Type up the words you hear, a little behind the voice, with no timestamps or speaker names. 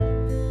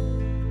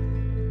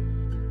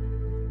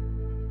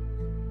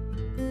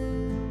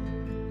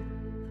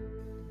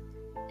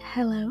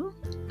Hello,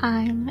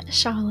 I'm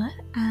Charlotte,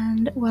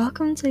 and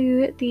welcome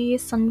to the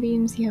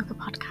Sunbeams Yoga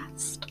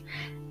Podcast.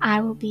 I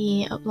will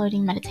be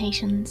uploading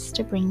meditations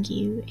to bring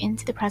you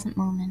into the present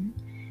moment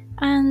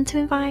and to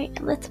invite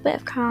a little bit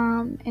of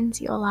calm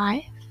into your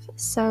life.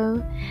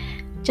 So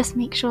just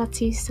make sure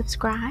to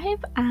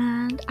subscribe,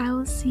 and I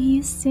will see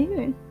you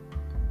soon.